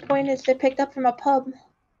 Yeah, but the point is they're picked up from a pub.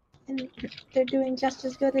 And they're doing just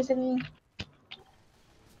as good as any.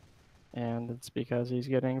 And it's because he's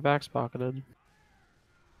getting vax pocketed.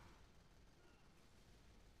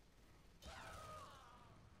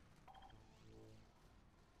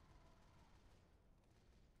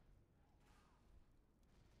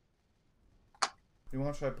 You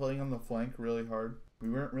want to try playing on the flank really hard? We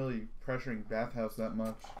weren't really pressuring Bathhouse that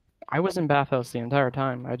much. I was in bathhouse the entire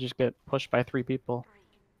time. I just get pushed by 3 people.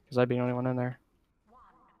 Because I'd be the only one in there.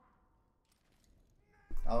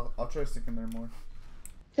 I'll try sticking there more.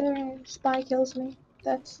 Their spy kills me.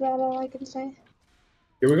 That's about all I can say.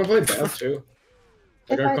 Yeah, we're gonna play Bath too.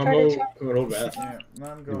 I If got I try combo, to try- combo Bath. Yeah, no,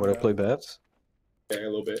 I'm You going want to Bath. play bats? Yeah, a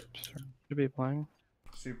little bit. Should be playing.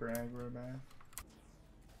 Super aggro Bath.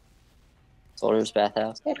 Soldier's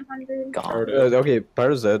bathhouse. 800. Gone. Okay,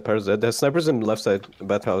 Pyro's dead. The sniper's in left side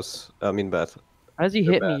bathhouse. I mean bath. How does he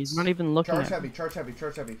hit me? He's not even looking Charge at me. heavy, charge heavy,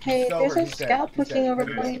 charge heavy. Hey, He's there's over, a he's dead, scout he's pushing dead. over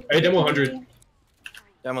point. Hey, demo 100.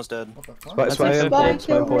 Demo's dead. What the fuck? Spy on Spy point. Spy on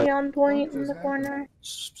killed me point. on point in the corner.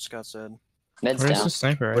 Scott's dead. Med's Where's down. the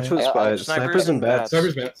sniper? Which Right? was I spy? got- Sniper's in bats.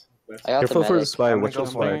 Sniper's Bath. I got Careful the for the medic. spy. I'm Watch gonna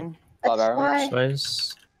the go spy. Playing. Bob That's Arrow. why.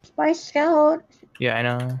 Spice. Spy scout. Yeah, I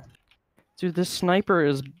know. Dude, this sniper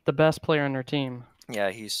is the best player on their team.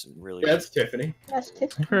 Yeah, he's really Yeah, that's Tiffany. That's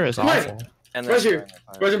Tiffany. Sniper is Come on. awful. And Where's then your-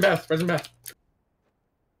 Where's in Bath? Where's in Bath?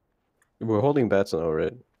 We're holding bats now,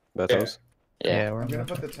 right? Bathhouse. Yeah. we're I'm gonna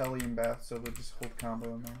put the telly in Bath so they'll just hold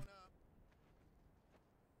combo in there.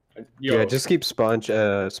 Yo, Yeah, just keep spy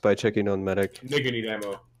checking on medic. nigga need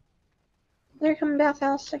ammo. They're coming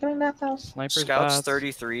bathhouse. They're coming bathhouse. Sniper's Scout's bats.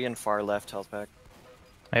 33 and far left health pack.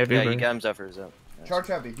 I have Yeah, Uber. you got him Zephyrs up. Nice. Charge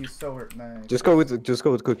heavy, he's so hurt. Nice. Just go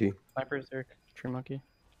with Cookie. Sniper's there. Tree monkey.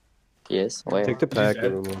 Yes. Where? Take the pack. dead.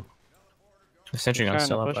 Everyone. The sentry Trying gun's to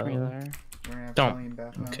still up. push by me the way. there. We're gonna have Don't. telly in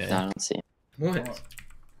Bath now. Okay. No, I don't see him. What?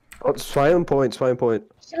 Oh, spy on point. Spy on point.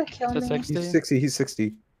 He's gonna kill To me. 60. He's 60. He's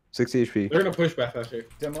 60. 60 HP. They're gonna push Bath here.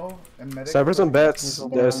 Demo and medic. Sniper's on bats. He's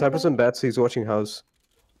on Sniper's on bats. He's watching house.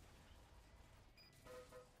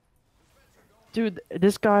 Dude,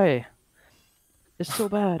 this guy is so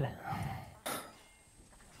bad.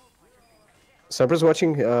 Sniper's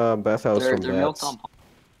watching bathhouse They're from milked bats. on.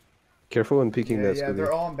 Careful when peeking Yeah, that. yeah, Scooby.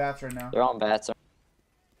 they're all on bats right now. They're on bats. The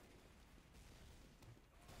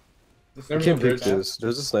You They're can't Bridge. peek this.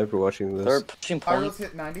 There's a sniper watching They're this. pushing point. Pyro's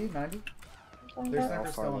hit 90, 90. Their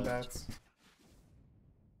sniper's far still on left. bats.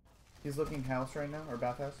 He's looking house right now, or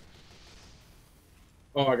bathhouse.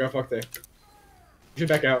 Oh, I got fucked there. You should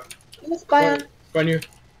back out. He's spy on. Find you.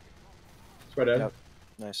 Spy dead. Yep.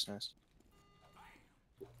 Nice, nice.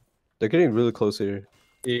 They're getting really close here.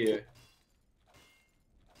 Yeah.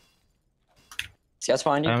 Scout's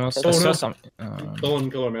behind you. I almost Oh, I saw no. some. Kill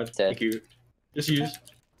him, man. Dead. Thank you. Just use.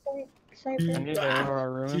 Sniper. I need to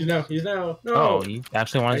Aurora He's ruin. now. He's now. No. Oh, you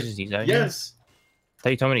actually wanted to just use that? Yes. I thought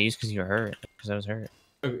you told me to use because you were hurt. Because I was hurt.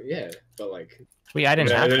 Oh, yeah, but like. Wait, I didn't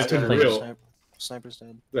Yeah, have then it to turned play. real. Sniper's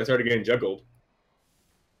dead. I started getting juggled.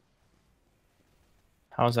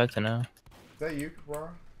 How was that to know? Is that you, Kapara?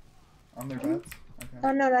 On their beds? Okay.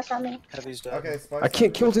 Oh no, that's not me. Heavy's dead. Okay, Spice. I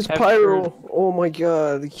can't kill this Have pyro. your- Oh my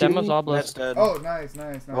god. Demo's Med's obelisk. dead. Oh, nice,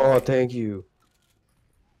 nice, nice. Oh, thank you.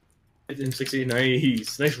 It's M60,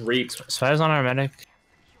 nice rape. Spy's on our medic.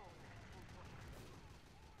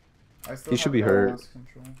 I still He should have be hurt. mass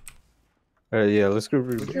control. Alright, yeah, let's go.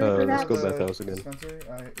 Would you Let's go the bathhouse again. Dispenser?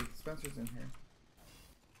 Spencer's in here.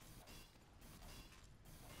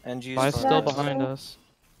 Engie's Spy's far still left. behind us.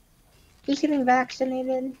 He's getting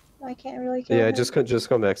vaccinated. I can't really kill Yeah, him. just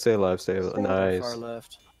come back. Stay alive. Stay alive. Stay Nice. Far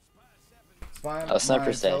left. Spy on Oh, sniper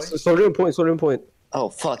my stays. telly. Soldier in point. Soldier in point. Oh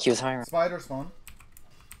fuck, he was hiring. Spider spawn.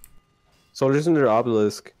 Soldiers in their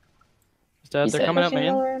obelisk. He's dead. He's They're dead. coming up Pushing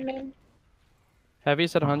main. lower main.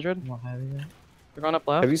 Heavy's at 100. They're going up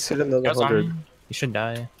left. Have you seen another Guys on 100? me. You should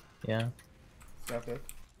die. Yeah. Stop it.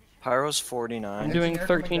 Pyro's I'm 49. doing Engineer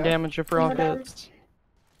 13 coming down. damage of Coming down. rockets.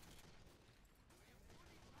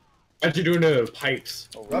 How'd you doing the pipes?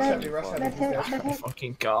 Rush heavy, rush heavy. Med He's hit, dead. med hit.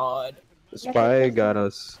 Fucking god. The spy got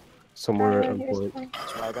us somewhere Pyro, on here's point. point.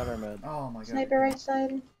 I got our med. Oh my god. Sniper right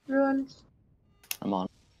side. Ruins. I'm on.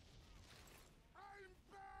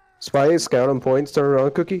 Spy is scout on point. Turn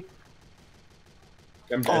around, Cookie.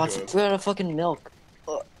 I'm Oh, dead. we're out of fucking milk.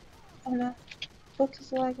 Oh no. Focus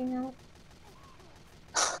is lagging out.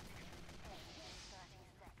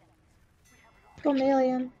 Go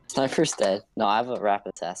Malian. Sniper's dead. No, I have a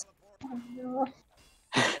rapid test. Oh no.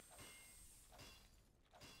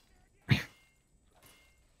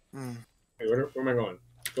 Hey, where am I going?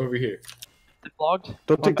 Over here. Logged.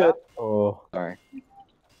 Don't take that. Oh, Sorry.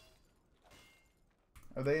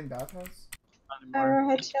 Are they in bathhouse? Pyro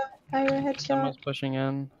headshot. Pyro headshot. Someone's pushing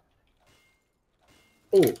in.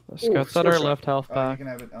 Oh, The scouts at our left health Oh, you back. can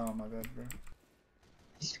have it. Oh my bad, bro.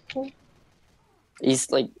 Cool.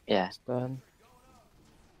 He's like, yeah. He's dead.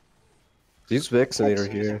 these vaccinator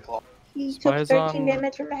here. He took Spy's 13 on-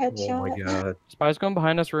 damage from a headshot. Oh my god. Spy's going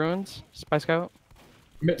behind us, ruins. Spy scout.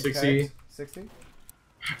 I'm at 60. Okay, 60?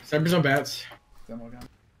 Snipers on bats. Demo gun.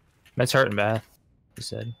 Med's hurting bad. He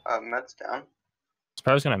said. Med's down.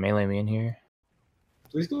 Spy's gonna melee me in here.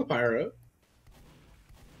 Please go pyro.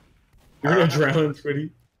 You're gonna drown,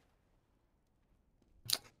 Squiddy.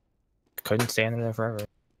 Couldn't stand there forever.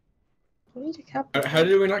 We need to cap. How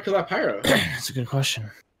did we not kill that pyro? That's a good question.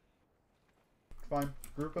 Fine.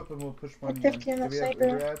 Group up and we'll push one. At 15 Do on we have sniper.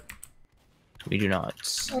 Uber ad? We do not.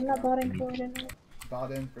 I'm not botting for it anymore.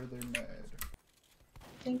 Bot in for their med.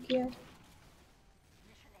 Thank you.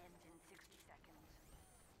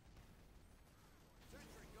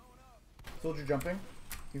 Soldier jumping.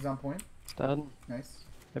 He's on point. He's dead. Nice.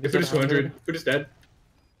 If it is 200, food is dead.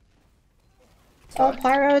 Oh,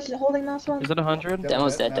 Pyro is holding this one. Is it 100?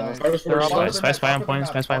 Demo's dead, Nice. Pyro's They're all Spy, forward. spy, spy on point.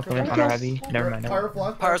 Spy, spy on point. On our heavy. Never mind. Never Pyro mind.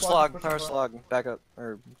 flag. Pyro's flog. push Pyro's flag. flog. Back up.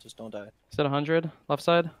 Or just don't die. Is it 100? Left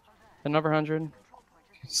side? Another 100?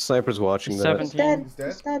 Sniper's watching that. 17. He's dead. He's dead.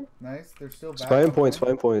 He's dead. Nice. They're still back. Spy on on point. Spy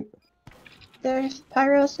on point. There's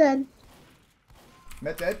Pyro's dead.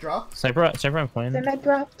 Met dead. Drop. Sniper on point. Their med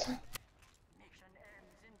dropped.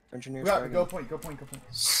 Engineer's Go dragging. point. Go point. Go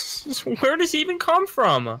point. Where does he even come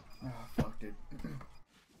from? Oh fuck, dude.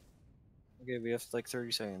 Okay, we have like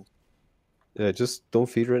 30 seconds. Yeah, just don't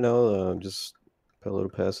feed right now. Just put a little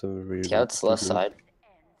passive. over your- Scouts left side.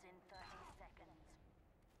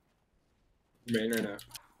 Main right now.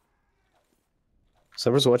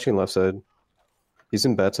 Sniper's watching left side. He's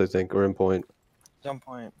in bats, I think, or in point. Down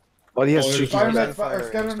point. Oh, he has Oh, cheeky. Fire Fire med. Fire.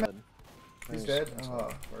 Scatter He's med. dead. He's dead. Oh,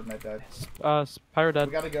 or med dead. Pyro We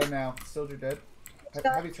dead. gotta go now. Soldier dead.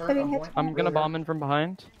 Heavy turret Heavy on hit. point. I'm gonna Really bomb in from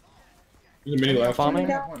behind. There's a mini left. Bombing?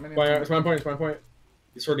 It's my point, it's my point.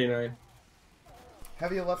 He's 49.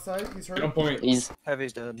 Heavy on left side. He's hurt. Get on point. He's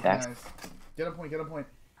Heavy's dead. back. Nice. Get on point. Get on point.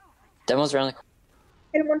 Demo's around the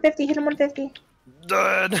Hit him 150. Hit him 150.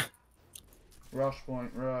 Dead. Rush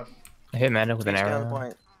point. Rush. I hit medic with an He's down arrow.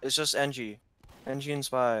 point. It's just Engie. Engie and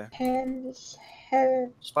Spy. Hands.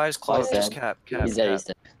 Head. Spy's close. Spy's Just dead. cap. Cap. He's dead. cap. He's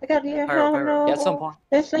dead. I got you. Pyro, Oh Pyro. no. He had some point.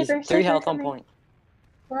 There's He's sniper. 3 Sniper health on coming. point.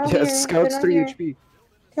 We're all Yes, here. Scout's They're not 3 here. HP.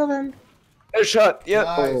 Kill them. Headshot. Yep.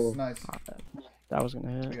 Nice. Oh. Nice. That was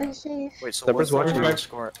gonna hit. Stay safe. Wait, so Sniper's what's the watching. overall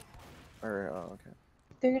score? Or, oh, okay.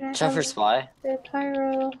 They're gonna Check for have Spy. their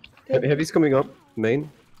Pyro. Heavy's coming up.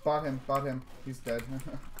 Main. Bot him. Bot him. He's dead.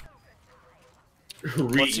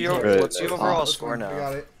 What's your, Right. what's your overall Let's score win. We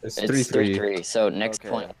got now? it. It's It's 3-3. 3-3. So next Okay.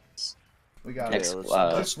 point. We got Next, it.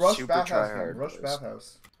 let's Just rush super bathhouse. try Man. hard. Rush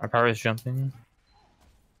bathhouse. Our power is jumping.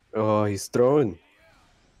 Oh, he's throwing.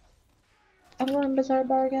 I'm going Bizarre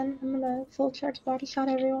Bar again. I'm gonna full charge body shot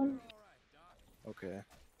everyone. Okay.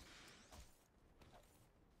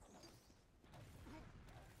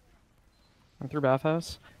 I'm through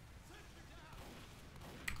bathhouse.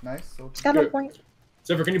 Nice. So Scout on point.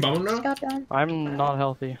 Zephyr, can you bomb him now? Scout down. I'm not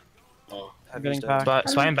healthy. Oh. I'm getting Heavy's dead. packed.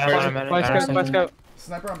 Spy and back Alright, on a minute. Spy scout, spy scout.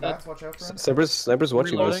 Sniper on bats. Watch out for him. Snipers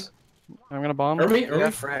watching Reloading. this. I'm gonna bomb. Ermi, We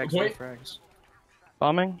got Ermi, frags, point. frags.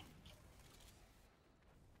 Bombing.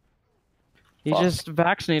 He's Fuck. just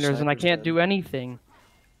vaccinators and I Sniper's can't dead. do anything.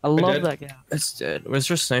 I love dead. that guy. It's dead. Where's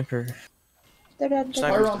your sniper? They're dead. They're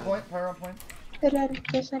Pyro dead. on point. Pyro on point. They're dead.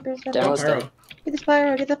 The snipers dead. Down. Pyro. Get this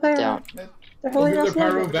pyro. Get the pyro. Down. Mid. They're Don't holding give us the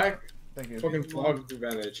pyro low. back. Thank you. Fucking flog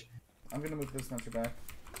advantage. I'm gonna move this sniper back.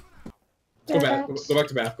 Go back. Go back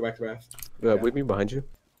to bath. Go back to bath. Wait me behind you.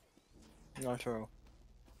 No throw.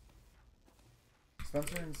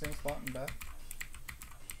 Spencer in the same spot in back.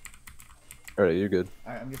 Alright, you're good.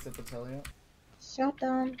 Alright, I'm gonna set the telly up. Shot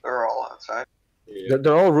down. They're all outside. Yeah.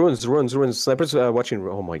 They're all ruins. Snipers watching.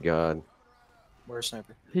 Oh my god. Where's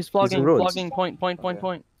sniper? He's flogging, ruins. flogging, point, point, point, Okay.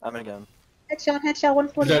 point. I'm again. Headshot. Headshot.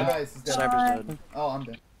 140. Dead. Nice. He's dead. Sniper's dead. Oh, I'm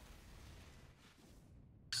dead.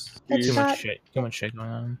 Too Headshot. much shit. Too much shit going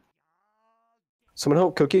on. Someone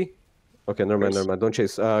help Cookie. Okay, never mind. Don't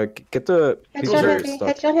chase. Get the people Headshot that are heavy.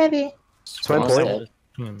 stuck. Headshot heavy. Spy Almost point. dead.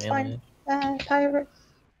 Melee. Fine. Pyro.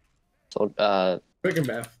 So, Quick in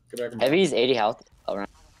bath. Go back in bath. Heavy's 80 health. Around.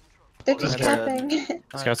 They're just That's capping.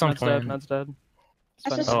 Scouts on That's dead, point. that's dead.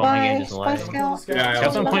 That's just Oh, my spy. game is Spy lag. scout. Yeah,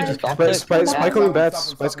 Scouts on point. Spy. Just Spy calling bats.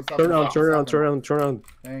 Stop him, Spy, stop him, turn around, stop turn him, around, stop him. turn around, turn around.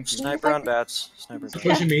 Thank you. Sniper on bats. Sniper's He's dead.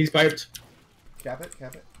 pushing me. He's piped. Cap it.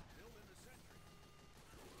 Cap it.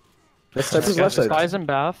 That's Snipers left side. Spy's in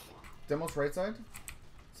bath. Demo's right side.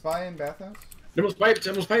 Spy in bathhouse. Demo's piped.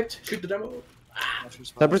 Demo's piped. Shoot the demo.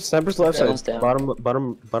 Snipers left Demo's side. down.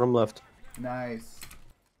 Bottom left. Nice.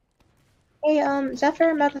 Hey, Zephyr,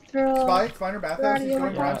 I'm about to throw. Spy in our bathhouse. He's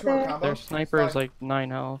going around to our combo. Their sniper is Spy. like 9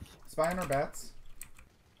 health. Spy in our bats.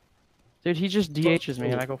 Dude, he just DHs me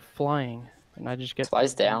and I go flying. And I just get.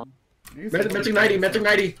 Spy's down. Metric 90. Metric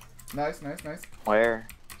 90. Nice, nice, nice. Where?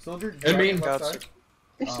 Soldier. Enemy. left side.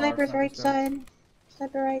 Their Oh, sniper's sniper's right dead. side.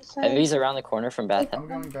 Sniper right side. Heavy's around the corner from bath. I'm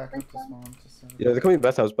going back up to spawn. Yeah, they're coming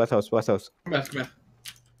bathhouse. Come back. Come back.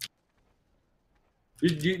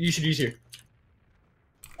 You should use here.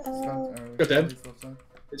 Got dead.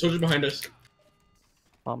 Soldier behind us.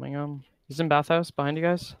 Bombing him. He's in bathhouse behind you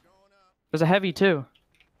guys. There's a heavy too.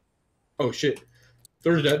 Oh shit.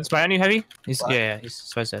 Soldier's dead. Spy on you, Heavy? He's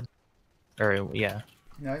Spy's dead. Or, yeah.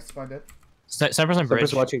 Nice, Spy dead. Sniper's on bridge.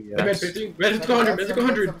 Snipers watching. Med Yeah. 50. Med 100. Med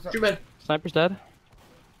 100. Shoot med. Sniper's dead.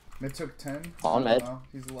 Mid took 10. On mid. Oh,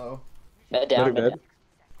 he's low. Med down. Better Med bed.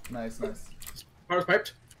 Nice, nice. Power's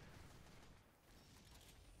piped.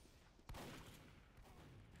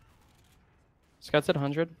 Scout's at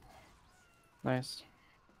 100. Nice.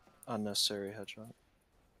 Unnecessary headshot.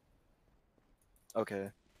 Okay.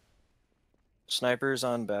 Snipers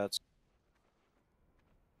on bats.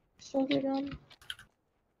 Soldier down.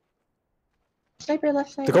 Sniper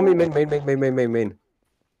left side. They call me main.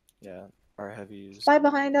 Yeah. Our heavies. Spy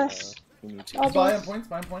behind us. We need to. Oh, Spy on boss. point,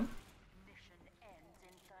 spy on point.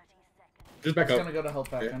 Just back He's up. gonna go to help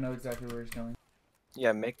back. Yeah. I know exactly where he's going.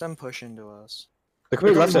 Yeah, make them push into us. They're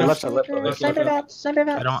coming left side. Left side. Left Sniper, side. sniper bats. Sniper I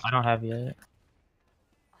bats. don't have yet.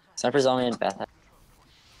 Sniper's only in bath.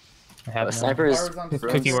 I have no. Sniper is. Pyro's on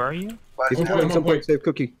Cookie, where are you? He's on some point. Save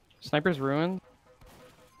Cookie. Sniper's ruined.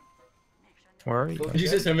 Where are you? Soldier Did you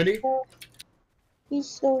say dead. 70? He's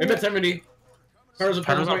still. Him at 70. Pyro's at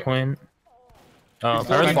Pyro's on point. He's Pyro's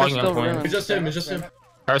still logging on still point. ruined. It's just him. It's just him.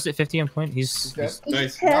 Pyro's at 50 on point. He's dead. He's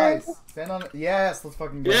Nice. dead. Nice. Stand on it. Yes, let's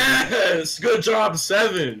fucking go. Yes! Good job,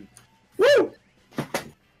 7. Woo!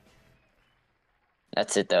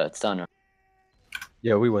 That's it though. It's done.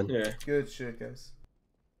 Yeah, we win. Yeah. Good shit, guys.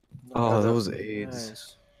 Oh, that was AIDS.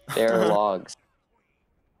 Nice. There are logs.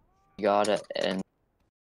 You got it, and